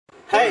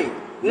Hey,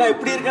 என்ன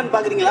எப்படி இருக்கேன்னு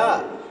பாக்குறீங்களா?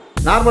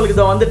 நார்மலுக்கு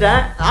இதை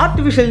வந்துட்டேன்.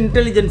 ஆர்டிஃபிஷியல்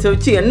இன்டெலிஜென்ஸை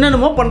வச்சு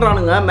என்னென்னமோ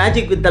பண்ணுறானுங்க,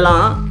 மேஜிக்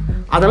வித்தெல்லாம்.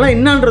 அதெல்லாம்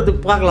என்னன்றது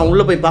பார்க்கலாம்,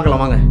 உள்ளே போய்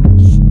பார்க்கலாம் வாங்க.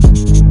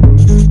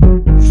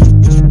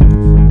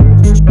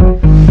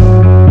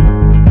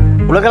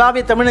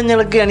 உலகளாவிய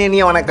தமிழஞ்சங்களுக்கு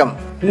அணிய வணக்கம்.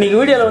 இன்னைக்கு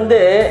வீடியோவில் வந்து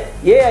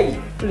ஏஐ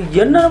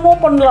என்னென்னமோ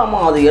பண்ணலாமா,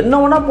 அது என்ன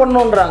வேணா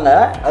பண்ணோன்றாங்க.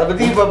 அதை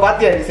பற்றி இப்போ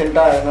பார்த்தியா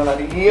ரீசெண்டாக என்ன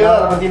நிறைய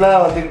அதை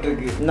பற்றிலாம் வந்துகிட்டு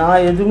இருக்கு.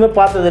 நான் எதுவுமே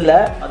பார்த்ததில்ல.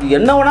 அது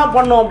என்ன வேணா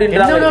பண்ணும்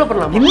அப்படின்றாங்க.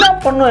 என்ன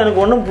பண்ணும்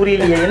எனக்கு ஒன்றும்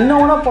புரியலையே. என்ன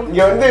வேணா பண்ணும்.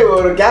 இங்கே வந்து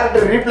ஒரு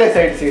கேரக்டர் ரீப்ளேஸ்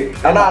ஆயிடுச்சு.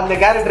 ஆனால் அந்த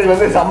கேரக்டருக்கு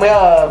வந்து செம்மையா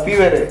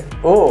ஃபீவர்.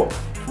 ஓ,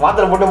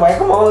 மாத்திரை போட்டு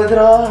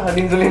மயக்கமாகுதுரா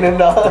அப்படின்னு சொல்லி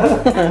நின்றா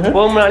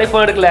போனாலே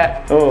போன் எடுக்கல.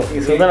 ஓ,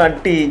 சுதன்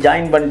அட்டி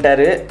ஜாயின்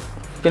பண்ணிட்டாரு.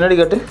 பின்னாடி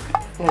கேட்டு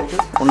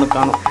ஒன்று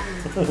காணும்.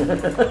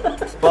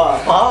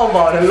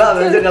 பாவம்பா நல்லா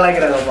அதை வச்சு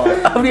கலாய்க்கிறாங்கப்பா.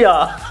 அப்படியா?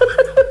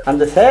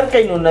 அந்த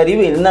செயற்கை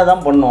நுண்ணறிவு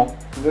என்னதான் பண்ணும்?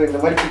 இந்த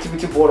மாதிரி பிச்சு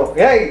பிச்சு போடும்.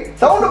 ஏய்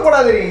சவுண்டு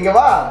போடாது, இங்க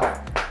வா.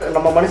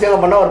 நம்ம மனுஷங்க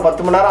பண்ணா ஒரு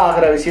 10 மணி நேரம்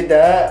ஆகிற விஷயத்த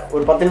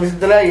ஒரு 10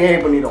 நிமிஷத்துல ஏஐ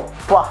பண்ணிடும்.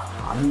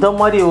 அந்த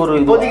மாதிரி ஒரு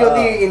இப்போதைக்கு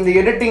வந்து இந்த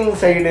எடிட்டிங்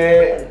சைடு,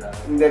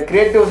 இந்த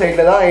கிரியேட்டிவ்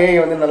சைடுல தான் ஏஐ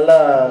வந்து நல்லா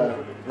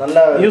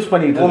யூஸ்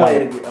பண்ணிட்டு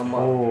இருக்கு.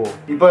 ஆமா,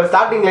 இப்போ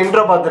ஸ்டார்டிங்ல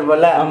இன்ட்ரோ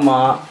பார்த்திருப்பல. ஆமா,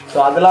 சோ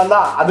அதெல்லாம்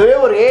தான், அதுவே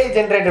ஒரு ஏஐ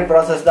ஜெனரேட்டட்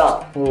ப்ராசஸ் தான்.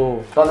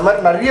 அந்த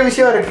மாதிரி நிறைய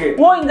விஷயம் இருக்கு.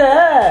 ஓ, இந்த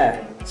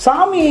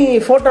சாமி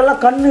போட்டோ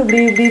எல்லாம் கண்ணு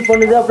இப்படி இப்படி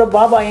பண்ணுது, அப்புறம்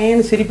பாபா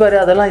ஏன்னு சிரிப்பாரு,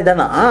 அதெல்லாம்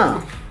இதானா?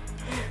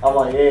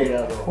 ஆமா,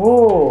 ஏஐ. ஓ,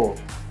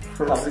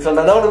 அப்படி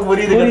சொன்னதா உனக்கு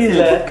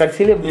புரியுது.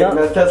 கடைசியில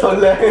இப்படிதான்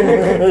சொல்ல.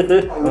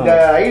 இந்த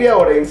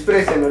ஐடியாவோட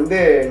இன்ஸ்பிரேஷன் வந்து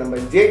நம்ம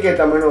ஜேகே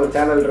தமிழ்னு ஒரு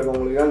சேனல் இருக்கு,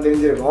 உங்களுக்கு தான்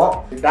தெரிஞ்சிருக்கும்.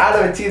 டேடை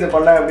வச்சு இது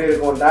பண்ணா எப்படி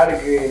இருக்கும்,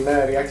 டேடுக்கு என்ன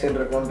ரியாக்ஷன்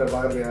இருக்கும்ன்ற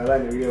பாக்குறதுக்காக தான்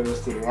இந்த வீடியோ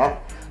யோசிச்சிருக்கேன்.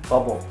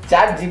 பார்ப்போம்.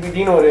 சாட்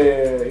ஜிபிடின்னு ஒரு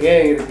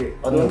ஏஐ இருக்கு.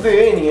 அது வந்து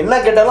நீங்க என்ன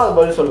கேட்டாலும் அது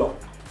பதில் சொல்லும்.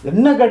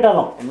 என்ன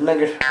கேட்டாலும் என்ன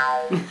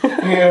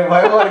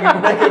பயமா இருக்கு.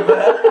 என்ன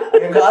கேட்பேன்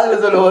என்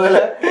காதுல சொல்லும்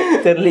போதில்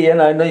தெரியலையே,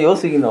 நான் இன்னும்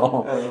யோசிக்கணும்.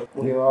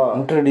 ஓகேவா?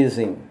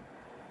 இன்ட்ரோடியூசிங்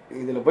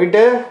இதுல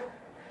போயிட்டு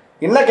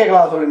என்ன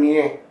கேட்கலாம் சொல்லு. நீ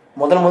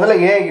முதல்ல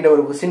ஏஐ கிட்ட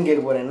ஒரு கொஸ்டின்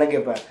கேட்க போறேன். என்ன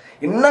கேட்பேன்?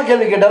 என்ன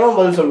கேள்வி கேட்டாலும்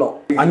பதில் சொல்லும்.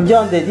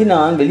 5ஆம் தேதி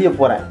நான் வெளியே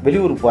போறேன்,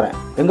 வெளியூர் போறேன்.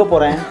 எங்க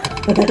போறேன்?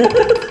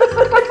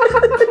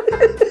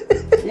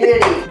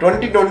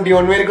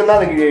 2021 வரைக்கும் தான்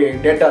அதுக்கு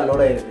டேட்டா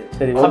லோட் ஆயிருக்கு.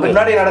 சரி,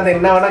 முன்னாடி நடந்த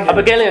என்ன வேணா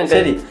அப்ப கேளுங்க.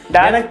 சரி,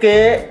 எனக்கு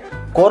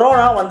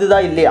கொரோனா வந்துதா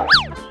இல்லையா?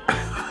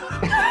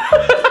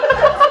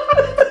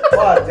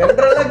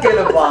 ஜெனரலா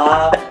கேளுப்பா.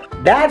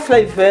 டாட்ஸ்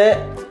லைஃப்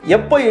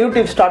எப்போ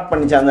யூடியூப் ஸ்டார்ட்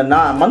பண்ணிச்சு அந்த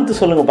மந்த்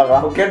சொல்லுங்க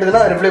பார்க்கலாம். கேட்டதுன்னா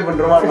ரிப்ளை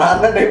பண்றோமா?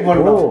 நான் தான் டைப்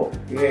பண்றோம்.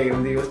 ஏய்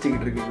வந்து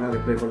யோசிச்சிட்டு இருக்கீங்க,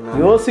 ரிப்ளை பண்ணலாம்.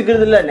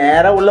 யோசிக்கிறது இல்ல,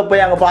 நேரா உள்ள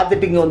போய் அங்க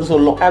பார்த்துட்டு இங்க வந்து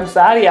சொல்லும். ஐ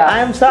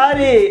am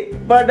sorry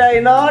but I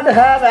not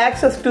have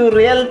access to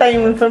real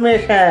time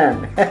information.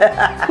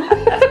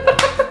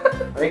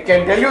 I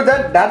can tell you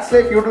that Dad's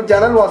Life YouTube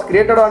channel was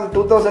created on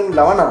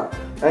 2011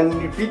 and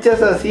it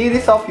features a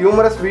series of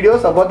humorous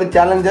videos about the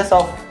challenges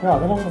of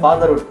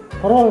fatherhood.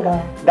 பரவாயில்லடா.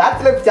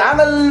 Dad's Life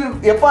channel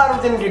எப்ப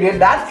ஆரம்பிச்சேன்னு கேட்டியா?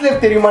 Dad's Life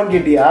தெரியுமான்னு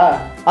கேட்டியா?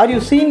 Are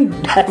you seen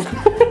that?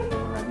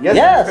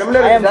 Yes,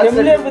 I am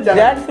familiar with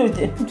Dad's Life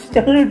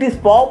channel. It is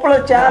popular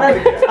channel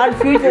and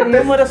feature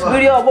humorous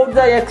video about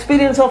the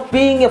experience of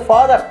being a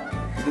father.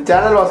 The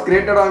channel was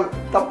created on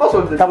தப்பா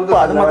சொல்லுது. தப்பு,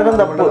 அது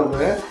மட்டும்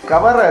தப்பு.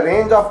 Cover a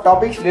range of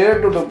topics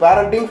related to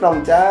parenting from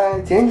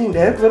changing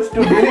diapers to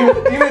dealing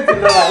with teenage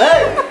children.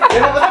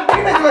 என்ன பத்தி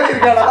teenage மாதிரி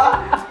இருக்காடா?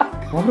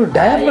 ஒரு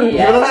டயப்பர்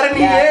இவனால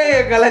நீ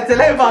ஏன்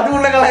கலாய்ச்சல? இப்ப அது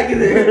உள்ள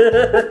கலாய்க்குது.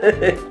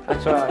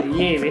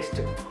 ஏ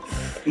waste.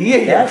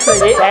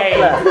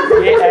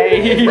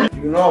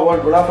 You know about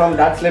Guna from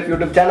Dad's Life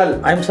YouTube channel?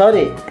 I am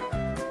sorry.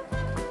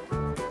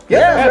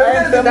 Yes, I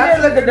am familiar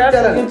with the Dad's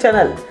Life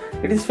channel.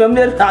 It is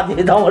familiar. It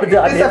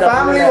is a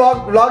family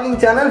vlogging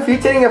channel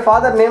featuring a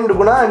father named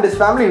Guna and his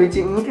family, which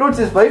includes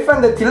his wife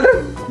and the children.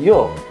 Yo,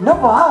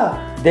 என்னப்பா?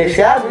 They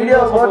share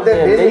videos about their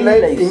daily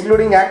lives,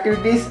 including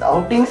activities,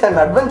 outings and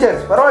adventures.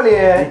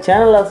 பரவாயில்லையே. The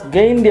channel has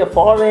gained a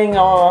following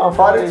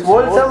for its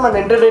wholesome and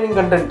entertaining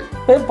content.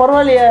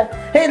 பரவாயில்லையே.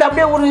 ஹே, இது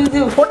அப்படியே ஒரு இது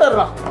photo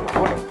இருக்கா?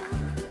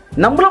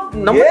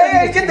 நம்ம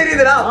ஏஐக்கே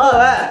தெரியுதுடா.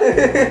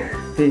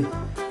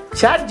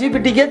 Chat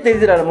ஜிபிடிக்கே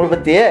தெரியுதுடா நம்மள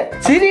பத்தி.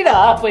 சரிடா,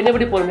 அப்ப என்ன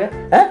பத்தி போடுங்க?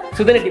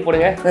 சுதனட்டி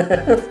போடுங்க.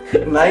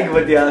 நாய்க்கு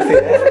பத்தி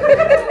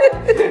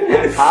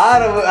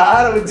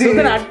ஆரம்பிச்சு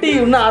அட்டி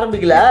இன்னும்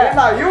ஆரம்பிக்கல.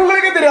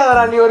 இவங்களுக்கே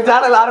தெரியாதடா நீ ஒரு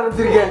சேனல்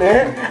ஆரம்பிச்சிருக்கேன்னு.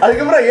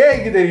 அதுக்கப்புறம்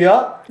ஏஐக்கு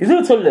தெரியும்.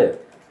 இது சொல்லு,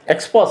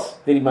 எக்ஸ்பாஸ்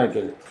தெரியுமா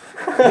கேளு.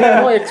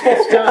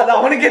 அது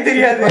அவனுக்கே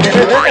தெரியாது.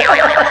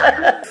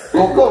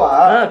 கொக்கோவா?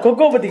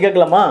 கொக்கோ பத்தி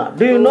கேட்கலாமா?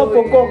 Do you know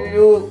Coco?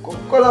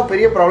 கொக்கோலாம்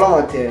பெரிய ப்ராப்ளம்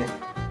ஆச்சு.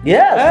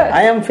 Yes,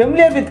 I am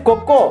familiar with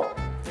Coco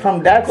from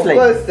Dad's Life.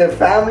 Coco is the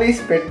family's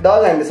pet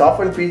dog and is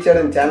often featured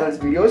in channel's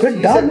videos. She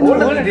is a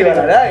golden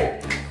retriever, right?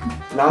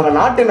 நாங்க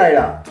நாட்டு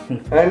நாய்டா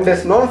and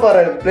is known for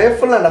a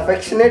playful and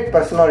affectionate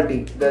personality.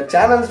 The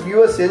channel's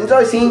viewers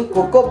enjoy seeing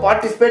Coco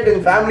participate in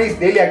family's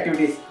daily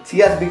activities. She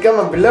has become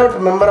a beloved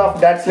member of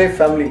Dad's Life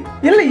family.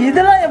 இல்ல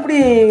இதெல்லாம் எப்படி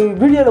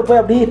வீடியோல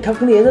போய் அப்படியே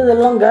டக்குனு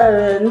எதெல்லாம்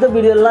இந்த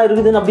வீடியோ எல்லாம்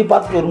இருக்குதுன்னு அப்படி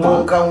பார்த்துட்டு வருமா?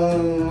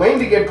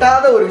 மைண்டுக்கு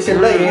எட்டாத ஒரு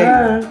விஷயம் தான்.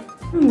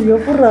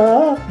 எப்படா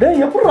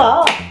டேய் எப்படா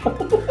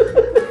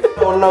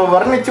உன்னை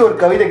வர்ணிச்சு ஒரு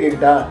கவிதை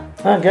கேட்டா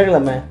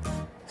கேட்கலாமே.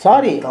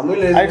 Sorry,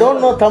 I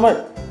don't know Tamil.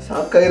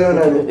 சாக்காயிரம்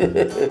நான்.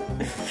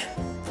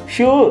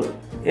 Sure,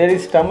 here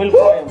is Tamil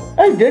poem.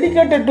 I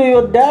dedicated to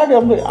your dad.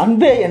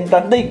 அன்பே என்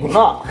தந்தை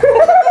குணா.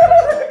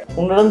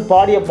 உன்னுடன்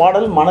பாடிய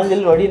பாடல்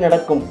மனதில் வழி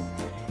நடக்கும்.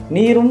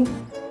 நீரும்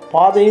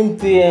பாதையும்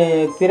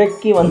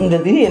பிறக்கி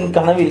வந்தது என்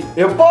கனவில்.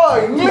 எப்போ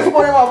இங்கிலீஷ்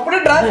போயம்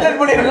அப்படியே டிரான்ஸ்லேட்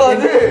பண்ணிருக்கோம்.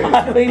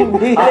 அது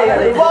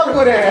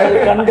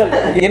கண்கள்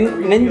என்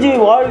நெஞ்சு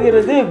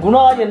வாழ்கிறது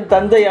குணா என்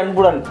தந்தை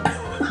அன்புடன்.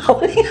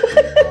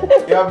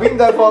 You have been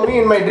there for me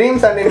in my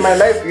dreams and in my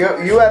life.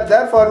 You were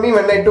there for me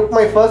when I took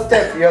my first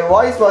step. Your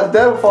voice was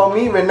there for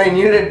me when I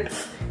needed.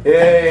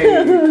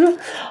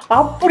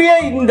 அப்படியே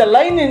இந்த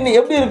line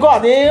எப்படி இருக்கோ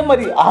அதே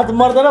மாதிரி அது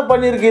மாதிரி தானே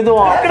பண்ணிருக்கு.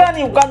 இதுவும் அக்கடா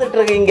நீ உட்கார்ந்துட்டு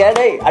இருக்க இங்க.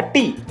 டேய்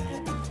அட்டி,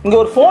 இங்க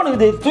ஒரு போன்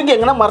இது தூக்கி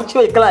எங்கன்னா மறைச்சு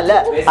வைக்கலாம்ல,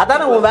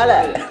 அதானே உன் வேலை.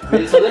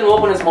 சுதன்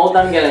ஓபன் இஸ் மவுத்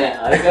தான் கேளுங்க.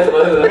 அதுக்கு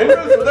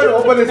Sudan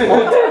open is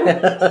mouth.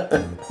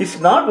 Is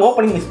not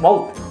opening is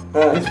mouth,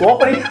 is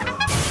opening.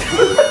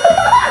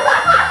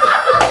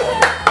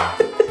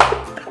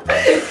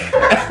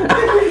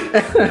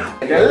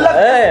 எல்லாம்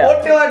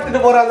போட்டு எடுத்துட்டு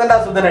போறாங்கடா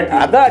சுதன் அட்டி.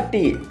 அதான்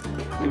அட்டி.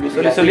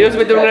 சொல்லி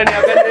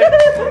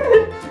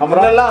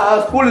அப்புறம்லாம்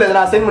ஸ்கூல்ல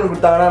எதனா அசைன்மெண்ட்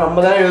கொடுத்தாங்கன்னா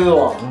நம்ம தானே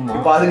எழுதுவோம்.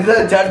 இப்போ அதுக்கு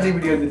தான் சாட்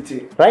ஜிபிடி வந்துருச்சு.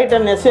 Right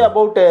and essay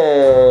about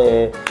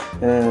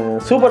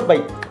super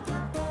bike.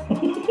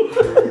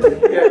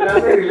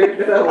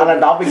 ஆனா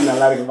டாபிக்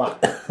நல்லா இருக்குமா?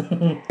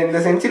 இந்த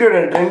செஞ்சுரியோட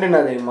ட்ரெண்ட்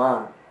என்ன தெரியுமா?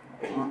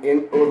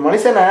 ஒரு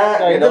மனுஷனை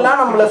எதெல்லாம்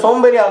நம்மள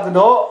சோம்பேறி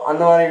ஆகுதோ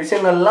அந்த மாதிரி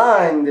விஷயங்கள்லாம்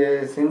இந்த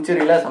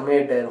செஞ்சுரியில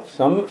சமையாயிட்டாயிரும்.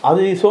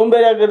 அது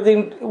சோம்பேறி ஆக்குறது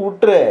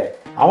விட்டுரு,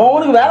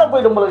 அவனுக்கு வேலை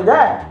போயிடும் போல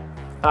இருக்குதா.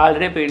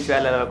 ஆல்ரெடி போயிடுச்சு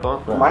வேலை இருக்கும்.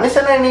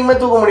 மனுஷனை இனிமே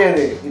தூக்க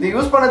முடியாது. இது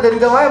யூஸ் பண்ண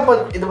தெரிஞ்சவன் இப்ப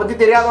இதை பத்தி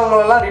தெரியாதவங்க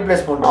எல்லாம்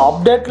ரீப்ளேஸ் பண்ணணும்.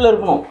 அப்டேட்ல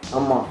இருக்கணும்.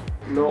 ஆமா,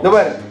 இந்த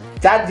பாரு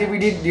chat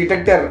GPT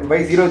detector by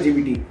 0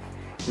 GPT.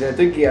 இதை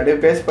தூக்கி அப்படியே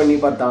பேஸ்ட் பண்ணி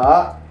பார்த்தா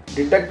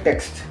டிடெக்ட்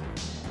டெக்ஸ்ட்.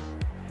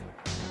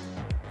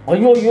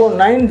 ஐயோ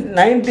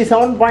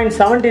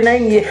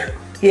 97.79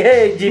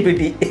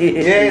 ஏஐஜிபிடி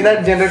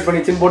ஏதான் ஜெனரேட்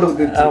பண்ணிச்சுன்னு போட்டு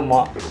கொடுத்துருச்சு. ஆமா,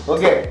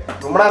 ஓகே.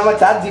 ரொம்ப நேரமா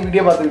சாட்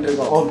ஜிபிடியே பார்த்துக்கிட்டு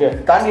இருக்கோம். ஓகே,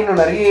 தாண்டி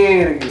இன்னும் நிறைய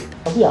இருக்கு.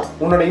 அப்படியா?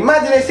 உன்னோட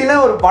இமேஜினேஷனை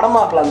ஒரு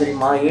படமாக்கலாம்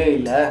தெரியுமா?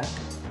 இல்ல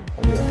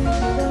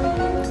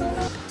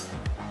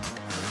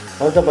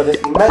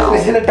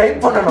இமேஜினேஷனை டைப்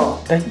பண்ணணும்.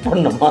 டைப்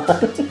பண்ணணுமா?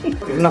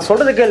 நான்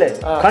சொல்றது கேளு,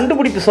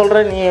 கண்டுபிடிப்பு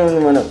சொல்றேன். நீ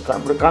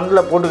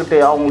கண்ணில் போட்டுக்கிட்டு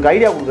அவங்களுக்கு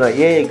ஐடியா கொடுக்குறேன்.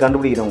 ஏஐ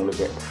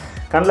கண்டுபிடிக்கிறவங்களுக்கு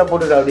கண்ணில்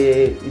போட்டுட்டு அப்படியே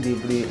இது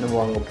இப்படி நம்ம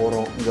அங்கே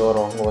போகிறோம், இங்கே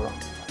வரோம், அங்கே வரோம்,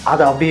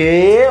 அது அப்படியே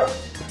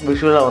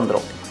விஷுவலாக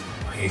வந்துடும்.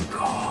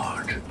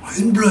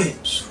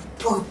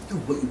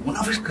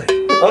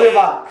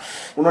 ஓகேப்பா,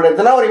 உன்னோட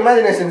எத்தனை ஒரு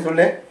இமேஜினேஷன்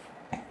சொல்லு.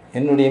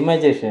 என்னுடைய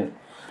இமேஜினேஷன்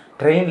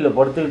ட்ரெயினில்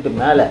படுத்துக்கிட்டு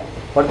மேலே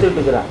படுத்துக்கிட்டு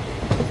இருக்கிறேன்,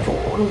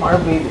 சோன்னு மழை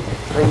பெய்யுது,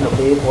 ட்ரெயினில்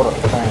அப்படியே போகிறோம்.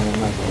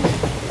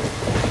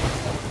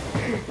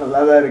 நல்லா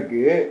தான்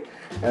இருக்கு.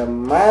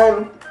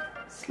 மேன்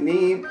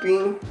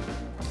ஸ்லீப்பிங்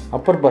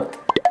அப்பர் பர்த்,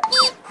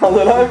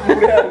 அதெல்லாம்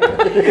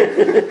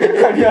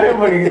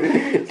அநியாயம் பண்ணிக்குது.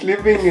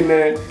 ஸ்லீப்பிங் இன்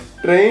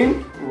ட்ரெயின்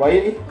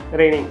வைல்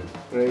ரெய்னிங்.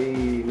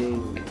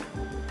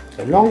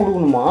 எல்லாம்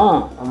கொடுக்கணுமா?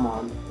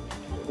 ஆமாம்,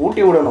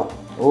 ஊட்டி விடணும்.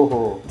 ஓஹோ,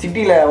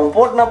 சிட்டியில் அவன்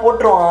போட்டுனா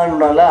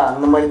போட்டுருவான்னால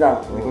அந்த மாதிரி தான்.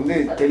 எனக்கு வந்து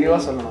தெளிவாக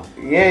சொல்லணும்.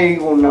 ஏஐ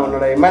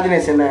உன்னோட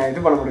இமேஜினேஷனை இது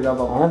பண்ண முடியுதா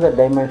பாப்பா? another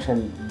dimension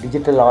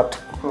digital art.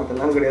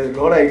 அதெல்லாம் கிடையாது,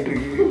 லோட் ஆகிட்டு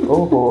இருக்கு.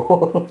 ஓஹோ.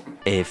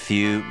 A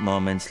few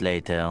moments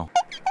later.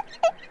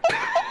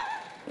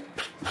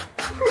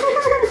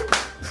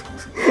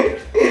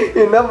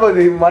 என்ன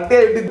பண்ணுது, மட்டையை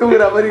எடுத்து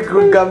தூங்குற மாதிரி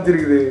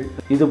காமிச்சிருக்குது.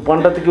 இது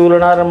பண்றதுக்கு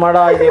இவ்வளவு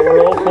நேரமாடா, இது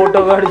எவ்வளவு போட்டோ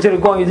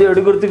அடிச்சிருக்கோம், இது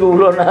எடுக்கிறதுக்கு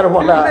இவ்வளவு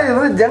நேரமாடா. இது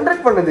வந்து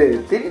ஜென்ரேட் பண்ணுது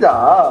தெரியுதா?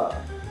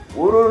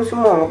 ஒரு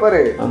விஷயமும் அங்க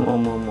பாரு. ஆமா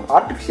ஆமா ஆமா,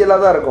 ஆர்டிஃபிஷியலா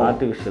தான் இருக்கும்.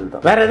 ஆர்டிஃபிஷியல்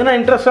தான். வேற எதுனா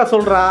இன்ட்ரெஸ்டா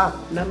சொல்றா?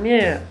 நம்ம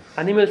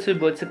அனிமல்ஸ்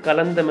பேர்ட்ஸ்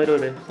கலந்த மாதிரி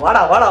ஒரு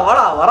வாடா வாடா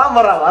வாடா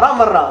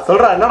வராமறா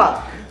சொல்றா. என்னடா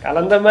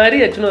கலந்த மாதிரி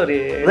ஆச்சுன்னு ஒரு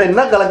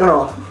என்ன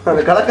கலக்கணும்,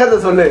 அந்த கலக்கறத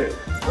சொல்லு.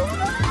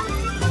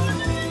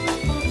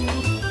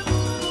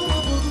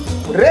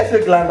 ரேஸ்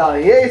வைக்கலாம்டா.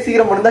 ஏஐ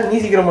சீக்கிரம் பண்ணா நீ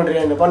சீக்கிரம்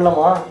பண்றியா? என்ன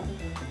பண்ணலாமா?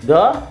 இதோ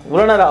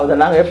இவ்வளோ நேரம் ஆகுது,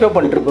 நாங்கள் எப்போ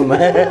பண்ணிட்டு இருக்கோமே.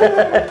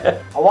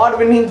 அவார்ட்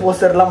வின்னிங்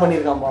போஸ்டர்லாம்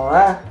பண்ணியிருக்காம்பா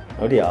அவன்.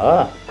 அப்படியா?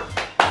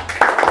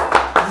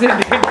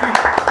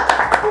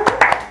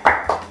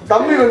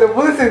 தம்பி கொஞ்சம்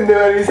புதுசு இந்த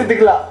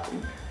விஷயத்துக்குலாம்.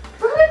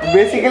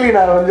 பேசிக்கலி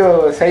நான் கொஞ்சம்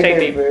சைட்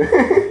டைப்.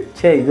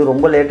 சரி, இது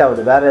ரொம்ப லேட்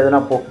ஆகுது, வேற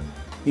எதுனா போ.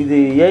 இது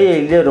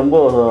ஏஐலே ரொம்ப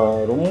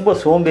ரொம்ப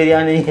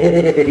சோம்பேறியான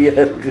ஏரியா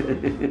இருக்கு.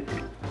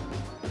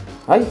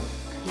 ஐய்,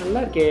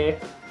 நல்லா இருக்கே.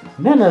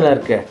 என்ன நல்லா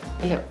இருக்கு?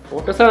 இல்ல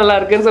போட்டோஸா நல்லா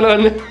இருக்குன்னு சொல்ல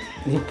வந்து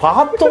நீ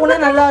பார்த்தோன்னே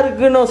நல்லா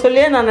இருக்குன்னு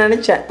சொல்லியே நான்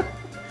நினைச்சேன்.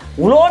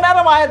 இவ்வளோ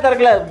நேரம் ஆய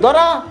திறக்கல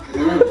தோரா.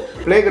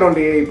 பிளே கிரவுண்ட்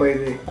ஏஐ இப்போ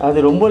இது அது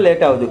ரொம்ப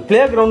லேட் ஆகுது.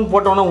 பிளே கிரவுண்ட்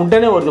போட்டோன்னா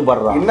உடனே வருது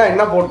பாடுறான்.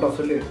 என்ன போட்டோம்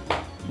சொல்லு.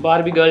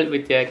 Barbie girl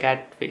with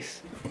gate face.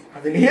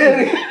 அதுலயே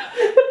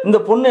இந்த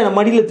பொண்ணு என்ன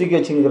மடியில தூக்கி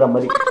வச்சுங்கிற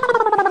மாதிரி.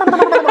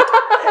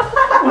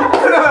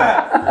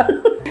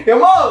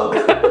 ஏமா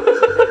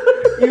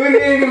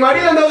இவனுக்கு நீ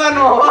மடியில வந்து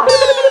உட்காரணும்.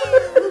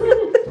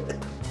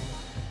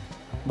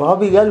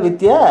 Bobby girl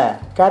with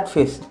gate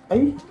face. ஐ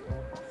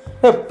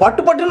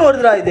பட்டு பட்டுன்னு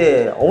வருதுடா இது.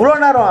 அவ்வளோ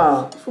நேரம்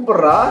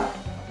சூப்பர்ரா.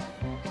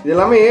 இது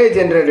எல்லாமே ஏஐ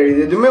ஜெனரேட்டட். இது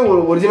எதுவுமே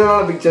ஒரு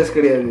ஒரிஜினலான பிக்சர்ஸ்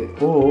கிடையாது.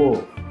 ஓ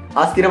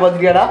ஆஸ்திர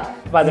பாத்துக்கியாடா?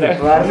 பாத்துறேன்.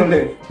 வேற சொல்லு.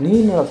 நீ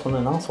என்ன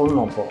சொன்ன? நான்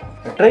சொல்லணும். அப்போ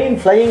train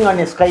flying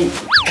on a sky.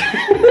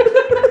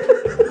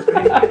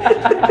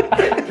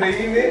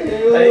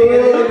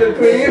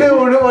 ட்ரெயினே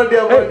விட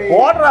மாட்டியா நீ?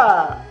 ஓடுறா.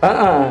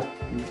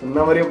 சொன்ன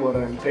மாதிரியே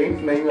போறேன். Train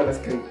flying on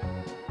sky.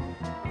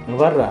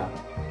 வர்றா.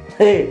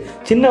 ஏய்,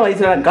 சின்ன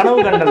வயசுல நான் கனவு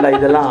கண்டேன்டா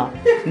இதெல்லாம்.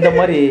 இந்த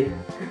மாதிரி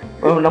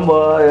நம்ம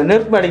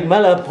நெருப்பு மேடைக்கு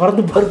மேலே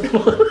பறந்து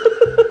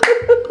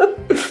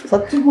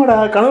சத்தியமாடா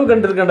கனவு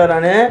கண்டிருக்கேன்டா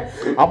நான்.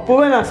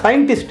 அப்போவே நான்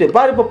சயின்டிஸ்ட்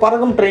பாரு. இப்போ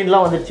பறக்கும்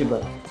ட்ரெயின்லாம் வந்துருச்சு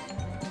பாரு.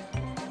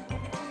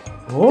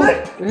 ஓ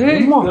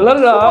நல்லா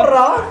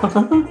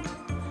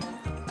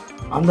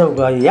அந்த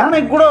யானை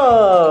கூட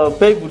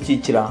பேய்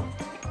பிடிச்சிச்சுடா.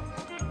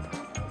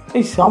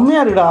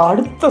 செம்மையா இருக்குடா.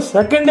 அடுத்த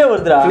செகண்டே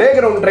வருதுடா. பிளே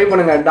கிரவுண்ட் ட்ரை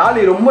பண்ணுங்க.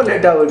 டாலி ரொம்ப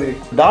லேட் ஆகுது.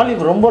 டாலி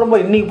ரொம்ப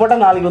இன்னைக்கு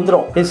போட்டால் நாளைக்கு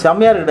வந்துடும்.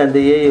 செம்மையா இருக்குடா.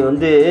 இந்த ஏஐ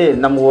வந்து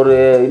நம்ம ஒரு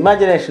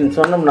இமேஜினேஷன்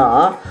சொன்னோம்னா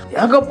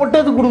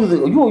ஏகப்பட்டது கொடுக்குது.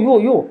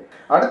 ஐயோ.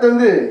 அடுத்து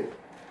வந்து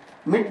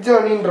மிட்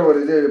ஜர்னின்ற ஒரு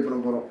இது பண்ண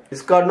போறோம்.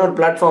 டிஸ்கார்ட்னு ஒரு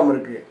பிளாட்ஃபார்ம்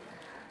இருக்கு.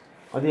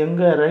 அது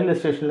எங்க ரயில்வே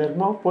ஸ்டேஷன்ல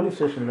இருக்குமா போலீஸ்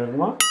ஸ்டேஷன்ல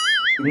இருக்குமா?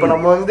 இப்போ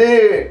நம்ம வந்து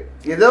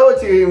ஏதோ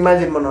வச்சு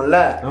இமேஜின் பண்ணோம்ல.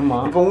 ஆமா.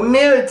 இப்போ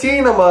உன்னே வச்சு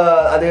நம்ம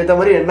அது ஏற்ற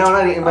மாதிரி என்ன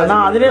வேணா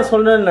நான் அதுலேயே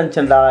சொல்றேன்னு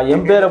நினச்சேன்டா.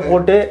 என் பேரை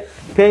போட்டு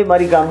பேய்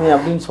மாதிரி காமி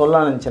அப்படின்னு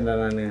சொல்லலாம் நினச்சேன்டா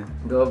நான்.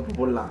 இதோ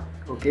போடலாம்.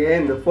 ஓகே,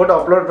 இந்த ஃபோட்டோ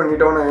அப்லோட்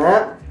பண்ணிட்டோன்னு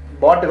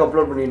பாட்டுக்கு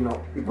அப்லோட்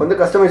பண்ணிடணும். இப்போ வந்து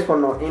கஸ்டமைஸ்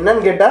பண்ணோம்.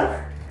 என்னன்னு கேட்டால்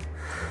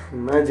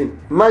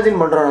இமேஜின்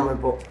பண்ணுறோம் நம்ம.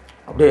 இப்போ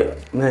அப்படியே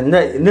இந்த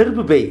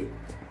நெருப்பு பேய்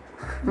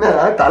என்ன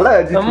தலை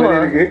அஜித்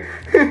மாதிரி இருக்கு.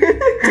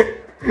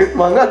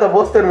 மங்காத்த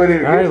போஸ்டர் மாதிரி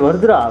இருக்கு.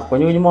 வருதுடா.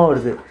 கொஞ்சமாக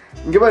வருது.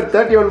 இங்க பாரு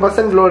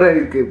 31% லோட்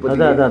ஆயிருக்கு.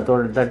 அதான்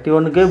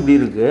 31க்கே இப்படி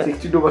இருக்கு.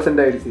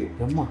 62% ஆயிடுச்சு.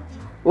 அம்மா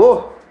ஓ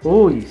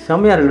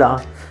செம்மையா இருக்குடா.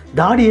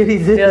 தாடி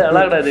எரியுது.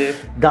 நல்லா கிடையாது.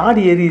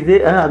 தாடி எரியுது.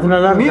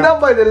 அதனால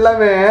நீதான்ப்பா இது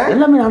எல்லாமே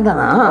நான்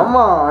தானா?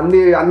 ஆமா.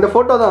 அந்த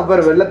போட்டோ தான்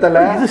பாரு.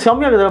 வெள்ளத்தலை இது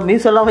செம்மையா இருக்குடா.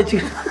 மீஸ் எல்லாம் வச்சு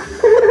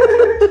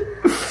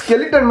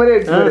ஸ்கெலிட்டன் மாதிரி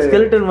ஆயிடுச்சு.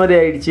 ஸ்கெலிட்டன் மாதிரி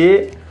ஆயிடுச்சு.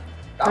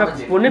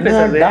 பொண்ணு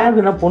பேசுறது.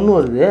 டாக்னா பொண்ணு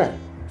வருது.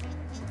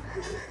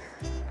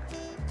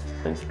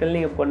 அங்கிள்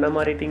நீங்க பொண்ணா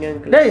மாறிட்டீங்க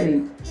அங்கிள். டேய்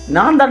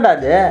நான் தான்டா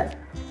அது.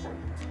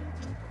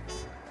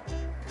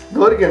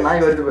 தோரிக்க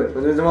நாய் வருது பாரு.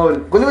 கொஞ்சம்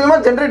கொஞ்சமா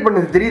ஜெனரேட்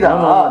பண்ணுது. தெரியுதா?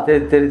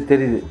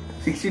 தெரியுது.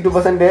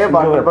 62%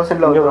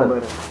 100%ல வந்து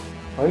பாரு.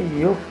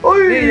 ஐயோ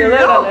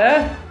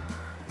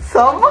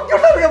செம்ம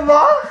கியூட்டா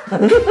இருக்கேப்பா.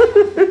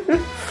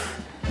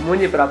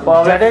 மூஞ்சி பிரப்பா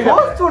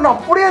போஸ்ட் ஒன்று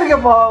அப்படியே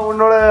இருக்கேப்பா.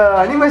 உன்னோட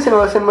அனிமேஷன்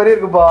வெர்ஷன் மாதிரி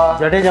இருக்குப்பா.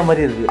 ஜடேஜா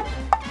மாதிரி இருக்கு.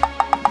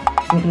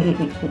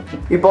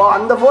 இப்போ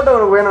அந்த போட்டோ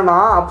உனக்கு வேணும்னா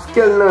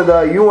அப்ஸ்கேல்னு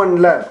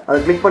U1ல அதை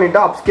கிளிக்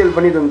பண்ணிட்டா அப்ஸ்கேல்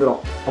பண்ணி தந்துடும்.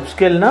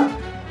 அப்ஸ்கேல்னா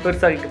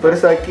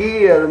பெருசாக்கி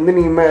அது வந்து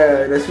நீங்க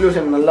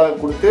ரெசல்யூஷன் நல்லா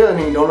கொடுத்து அதை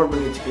நீங்க டவுன்லோட்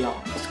பண்ணி வச்சுக்கலாம்.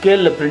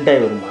 ஸ்கேல்ல பிரிண்ட்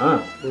ஆகி வருமா?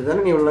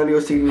 இதுதானே நீ இவ்வளவு நேரம்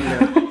யோசிக்கிறீங்க.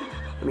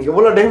 எனக்கு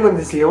எவ்வளவு டைம்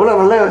வந்துச்சு. எவ்வளவு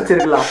நல்லா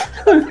யோசிச்சிருக்கலாம்.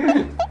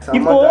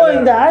 இப்போ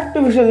இந்த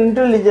ஆர்டிஃபிஷியல்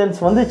இன்டெலிஜென்ஸ்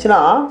வந்துச்சுன்னா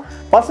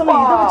பசங்க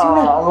இதை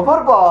வச்சுக்கிட்டு அவங்க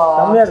பாருப்பா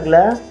செம்மையா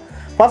இருக்குல்ல.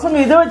 பசங்க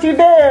இதை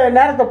வச்சுக்கிட்டே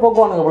நேரத்தை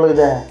போக்குவானுங்க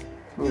பொழுது.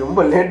 நீ ரொம்ப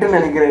லேட்டுன்னு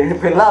நினைக்கிறேன்.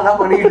 இப்ப எல்லாம் அதான்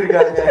பண்ணிக்கிட்டு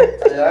இருக்காங்க.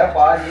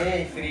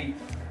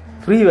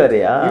 ஃப்ரீ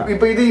வேறையா?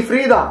 இப்போ இது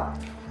ஃப்ரீ தான்.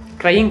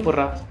 ட்ரையிங்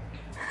போடுறா.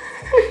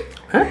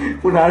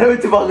 உன்னை அழ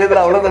வச்சு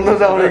பார்க்கறதுல அவ்வளவு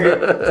சந்தோஷம் அவனுக்கு.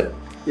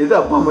 எது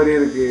அப்பா மாதிரியே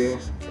இருக்கு.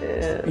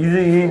 இது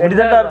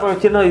இப்படிதான்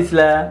இருப்போம் சின்ன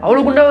வயசுல.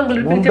 அவ்வளவு குண்டா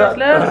உங்களுக்கு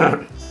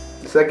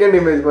செகண்ட்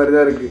இமேஜ் மாதிரி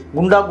தான் இருக்கு.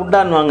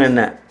 குண்டான்னு வாங்க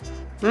என்ன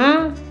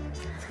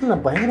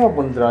பயங்கரமா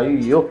பண்ணுறா.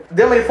 ஐயோ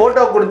இதே மாதிரி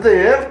போட்டோ கொடுத்து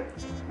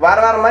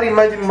வேற மாதிரி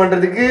இமேஜின்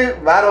பண்றதுக்கு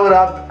வேற ஒரு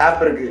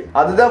ஆப் இருக்கு.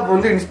 அதுதான் இப்போ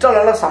வந்து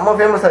இன்ஸ்டால செம்ம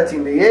ஃபேமஸ் ஆச்சு.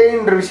 இந்த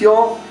ஏஐன்ற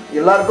விஷயம்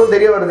எல்லாருக்கும்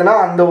தெரிய வருதுன்னா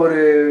அந்த ஒரு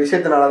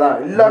விஷயத்தினாலதான்.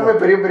 எல்லாருமே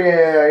பெரிய பெரிய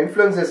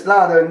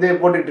இன்ஃப்ளூயன்சர்ஸ்லாம் அதை வந்து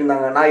போட்டுட்டு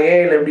இருந்தாங்க. நான்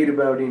ஏஐல எப்படி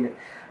இருப்பேன் அப்படின்னு.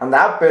 அந்த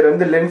ஆப் பேர்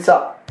வந்து லென்ஸா.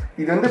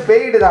 இது வந்து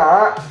பெய்டு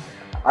தான்.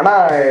 ஆனா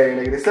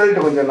எனக்கு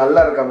ரிசல்ட் கொஞ்சம்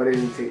நல்லா இருக்க மாதிரி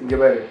இருந்துச்சு. இங்க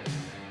பாரு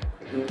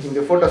இந்த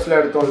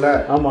போட்டோஸ்லாம் எடுத்தோம்ல.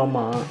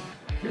 ஆமா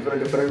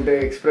டிஃப்ரெண்ட்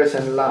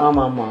எக்ஸ்பிரஷன்லாம்.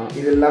 ஆமா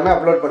இது எல்லாமே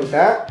அப்லோட்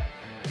பண்ணிட்டேன்.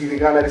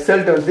 இதுக்கான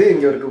ரிசல்ட் வந்து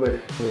இங்க இருக்கு பாரு.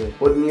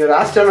 நீ ஒரு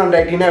ஆஸ்ட்ரோனாட்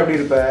ஆக்டினா எப்படி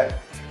இருப்ப.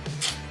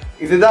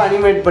 இதுதான்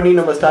அனிமேட் பண்ணி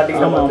நம்ம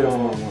ஸ்டார்டிங்ல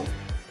பார்த்திருக்கோம்.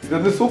 இது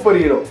வந்து super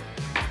hero.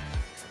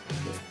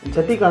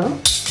 சத்திகானோ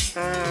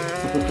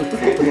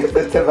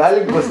That's a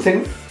valid question.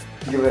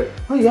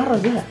 யார்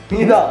அது?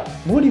 நீதான்.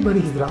 மோடி மாதிரி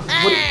இருக்குறா.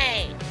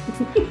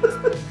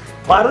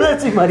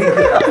 பரதேசி மாதிரி.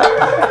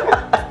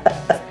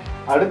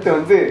 அடுத்து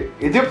வந்து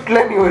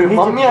எஜிப்ட்ல நீ ஒரு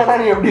மம்மியானா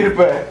நீ எப்படி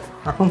இருப்ப.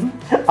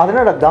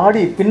 அதனோட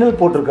தாடி பின்னல்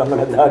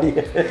போட்டிருக்காங்க. தாடி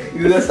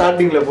இதுதான்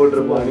ஸ்டார்டிங்ல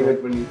போட்டிருப்போம்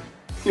அனிமேட் பண்ணி.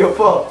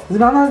 எப்போ இது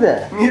நானா? அது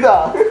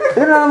நீதான்.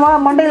 இது நானமா?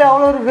 மண்டையில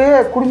அவ்வளோ இருக்கு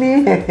குடுமி.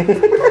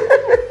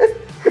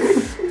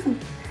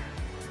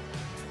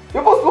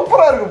 எப்போ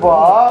சூப்பரா இருக்குப்பா.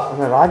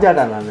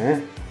 ராஜாடா நானு.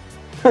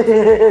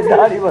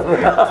 தாடி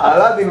வர்றேன்.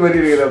 அலாதீன் மாதிரி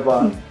இருக்கிறப்பா.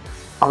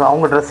 அது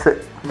அவங்க ட்ரெஸ்ஸு.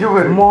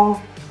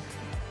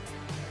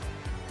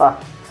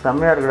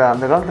 செம்மையா இருக்குடா.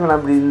 அந்த காலத்துல நான்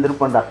இப்படி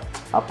இருந்திருப்பேன்டா.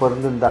 அப்போ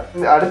இருந்திருந்தா.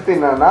 அடுத்து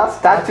என்னன்னா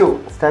ஸ்டாச்சு.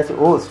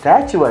 ஓ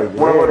ஸ்டாச்சுவா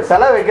இது? ஒரு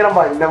சிலை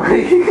வைக்கிறப்பா இந்த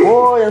மாதிரி. ஓ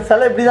என்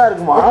சிலை இப்படிதான்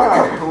இருக்குமா?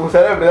 உன்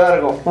சிலை இப்படிதான்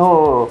இருக்கும். ஓ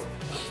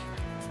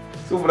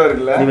சூப்பரா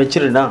இருக்குல்ல. நீ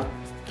வச்சிருடா.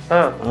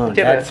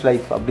 Dad's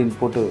life அப்படின்னு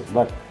போட்டு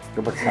but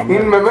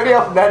In memory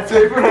of dad's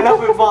life என்ன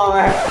போய்ப்பான்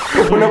அவன்.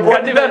 உன்னை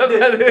போட்டு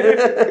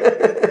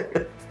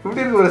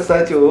இப்படி இருக்கு ஒரு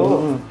ஸ்டாச்சு.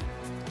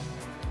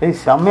 ஏய்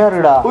செம்மையா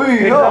இருக்குடா.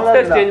 ஐயோ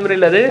சேஞ்ச்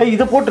பண்ணல அது.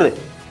 இத போட்டுரு.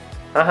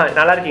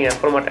 நல்லா இருக்கீங்க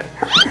போட மாட்டேன்.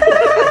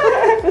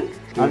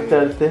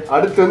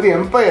 அடுத்து வந்து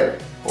எம்பயர்.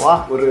 வா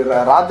ஒரு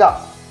ராஜா.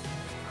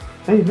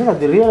 ஏய் என்னடா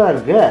இது ரியலா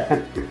இருக்கு.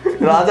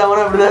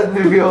 ராஜாவனா இப்படிதான்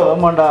இருந்திருப்பியோ.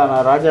 ஆமாண்டா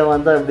நான் ராஜாவா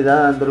இருந்தா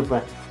இப்படிதான்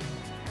இருந்திருப்பேன்.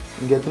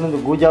 இங்க எத்தனை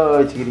இந்த பூஜாவை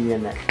வச்சுக்கிறீங்க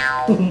என்ன.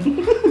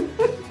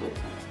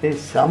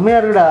 ஏய் செம்மையா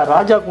இருக்குடா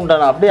ராஜாக்கு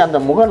உண்டான அப்படியே அந்த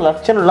முக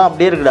லட்சணம் எல்லாம்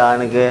அப்படியே இருக்குடா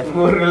எனக்கு.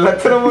 ஒரு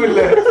லட்சணமும்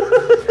இல்ல.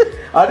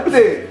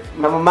 அடுத்து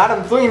நம்ம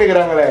மேடம் தூங்கி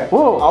நிக்கிறாங்களே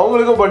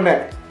அவங்களுக்கும்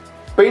பண்ணேன்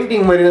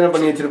பெயிண்டிங் மாதிரி தானே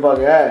பண்ணி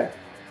வச்சிருப்பாங்க.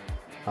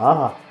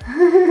 ஆஹா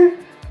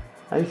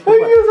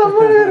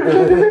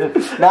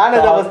நானே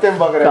தான் ஃபர்ஸ்ட்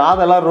டைம் பாக்குறேன்.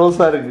 காதெல்லாம்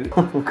ரோஸா இருக்கு.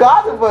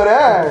 காது பாரு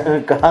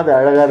காது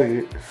அழகா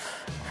இருக்கு.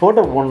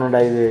 போட்டோ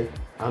போடணும்டா இது.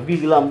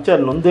 அபிக்குலாம் அமிச்சா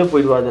நொந்தே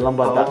போயிடுவா இதெல்லாம்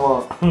பார்த்தா.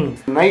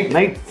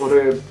 நைட் ஒரு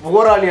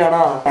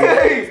போராளியானா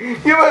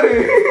இவரு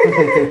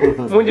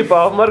மூஞ்சி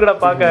பாவமா இருக்குடா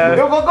பாக்க.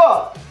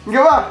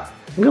 இங்க வா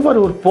இங்க பாரு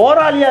ஒரு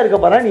போராளியா இருக்க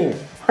பாரு நீ.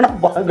 ஆனா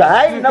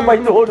காய் என்ன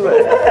பண்ணி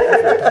ஓடுவேன்.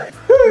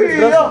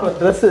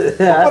 ட்ரெஸ்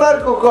சூப்பரா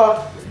இருக்கு.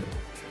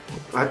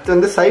 அடுத்து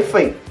வந்து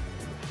சைஃபை.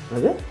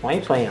 அது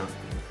வைஃபையா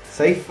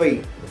சைஃபை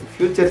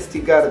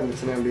ஃபியூச்சரிஸ்டிக்கா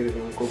இருந்துச்சுன்னா எப்படி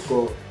இருக்கும்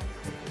கொக்கோ.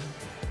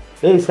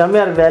 ஏய்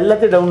செம்மையா இருக்கு.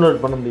 எல்லாத்தையும்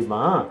டவுன்லோட் பண்ண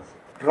முடியுமா?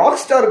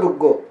 Rock star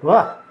kho kho. வா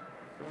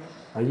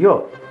ஐயோ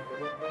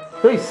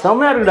ஏய்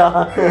செம்மையா இருக்குடா.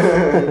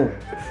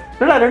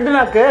 என்னடா 2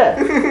 நாக்கு.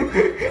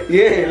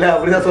 இல்ல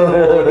அப்படிதான்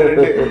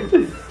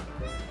சொல்றேன்.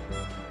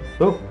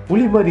 ஓ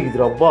புலி மாதிரி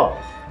இருக்குதுடா அப்பா.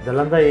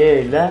 இதெல்லாம் தான்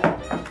இல்ல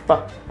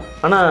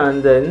ஆனா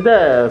இந்த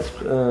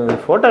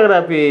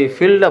போட்டோகிராஃபி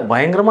ஃபீல்ட்ல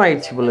பயங்கரமா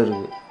ஆயிடுச்சு போல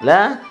இருக்கு இல்ல.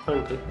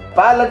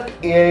 பேலட்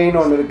ஏஐன்னு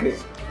ஒன்று இருக்கு.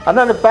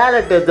 அதான் அந்த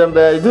பேலட்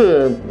இது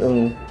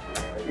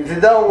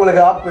இதுதான்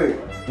உங்களுக்கு ஆப்பு.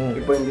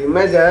 இப்போ இந்த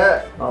இமேஜை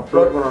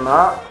அப்லோட் பண்ணோம்னா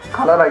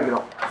கலர்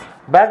ஆகிடும்.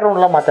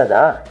 பேக்ரவுண்ட்லாம்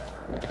மாத்தாதா?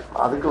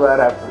 அதுக்கு வேற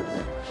ஆப்.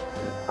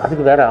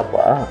 அதுக்கு வேற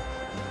ஆப்பா?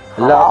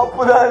 எல்லா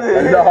ஆப்பு தான் இது.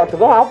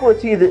 எல்லாத்துக்கும் ஆப்பு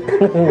வச்சுக்குது.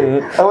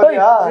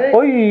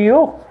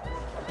 ஐயோ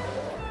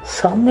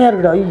செம்மையா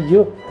இருக்குடா.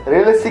 ஐயோ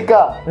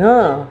ரியலிஸ்டிக்கா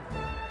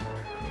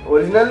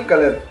ஒரிஜினல்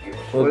கலர்.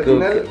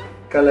 ஒரிஜினல்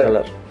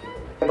கலர்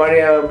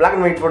பழைய பிளாக்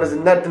அண்ட் ஒயிட் போட்டோஸ்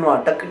இருந்தா எடுத்துனுவா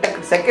டக்கு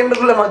டக்கு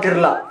செகண்டுக்குள்ள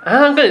மாத்திரலாம்.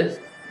 அங்கிள்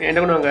என்ன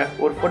பண்ணுவாங்க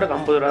ஒரு போட்டோக்கு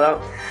 50 ரூபா தான்.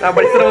 நான்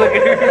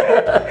படிக்கிறவங்களுக்கு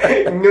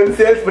இங்க வந்து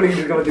சேல்ஸ் பண்ணிட்டு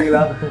இருக்க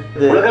பாத்தீங்களா.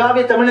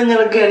 உலகளாவிய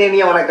தமிழர்களுக்கு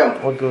இனிய வணக்கம்.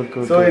 Okay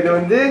okay. சோ இது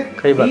வந்து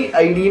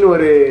டிஐடின்னு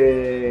ஒரு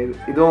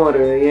இதுவும்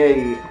ஒரு ஏஐ.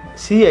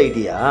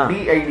 சிஐடியா?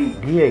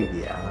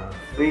 டிஐடியா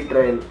free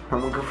trial.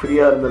 நமக்கு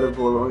ஃப்ரீயா இருந்தாலும்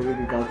போதும்.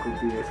 இதுக்கு காசு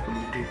கொடுத்து யூஸ்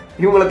பண்ணிட்டு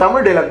இவங்கள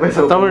தமிழ்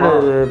டைலாக் தமிழ்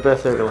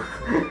பேச வைக்கலாம்.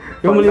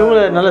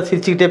 இவங்கள நல்லா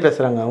சிரிச்சுக்கிட்டே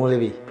பேசுறாங்க.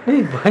 அவங்களே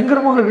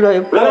பயங்கரமா இருக்குடா.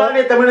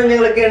 உலகளாவிய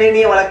தமிழர்களுக்கு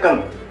இனிய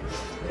வணக்கம்.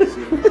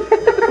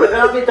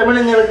 உலகளாவிய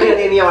தமிழர்களுக்கு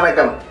இனிய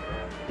வணக்கம்.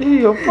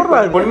 எப்படா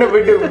பொண்ணை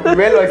போயிட்டு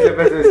மேல் வாய்ஸ்ல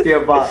பேச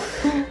வச்சிட்டியாப்பா.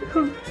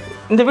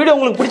 இந்த வீடியோ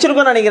உங்களுக்கு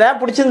பிடிச்சிருக்கும்னு நினைக்கிறேன்.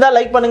 பிடிச்சிருந்தா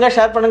லைக் பண்ணுங்க,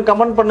 ஷேர் பண்ணுங்க,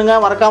 கமெண்ட் பண்ணுங்க,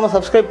 மறக்காம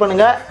சப்ஸ்கிரைப்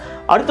பண்ணுங்க.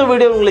 அடுத்த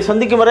வீடியோ உங்களை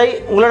சந்திக்கும் வரை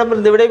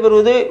உங்களிடமிருந்து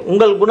விடைபெறுவது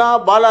உங்கள் குணா,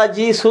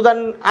 பாலாஜி,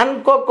 சுதன் அண்ட்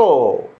கோகோ.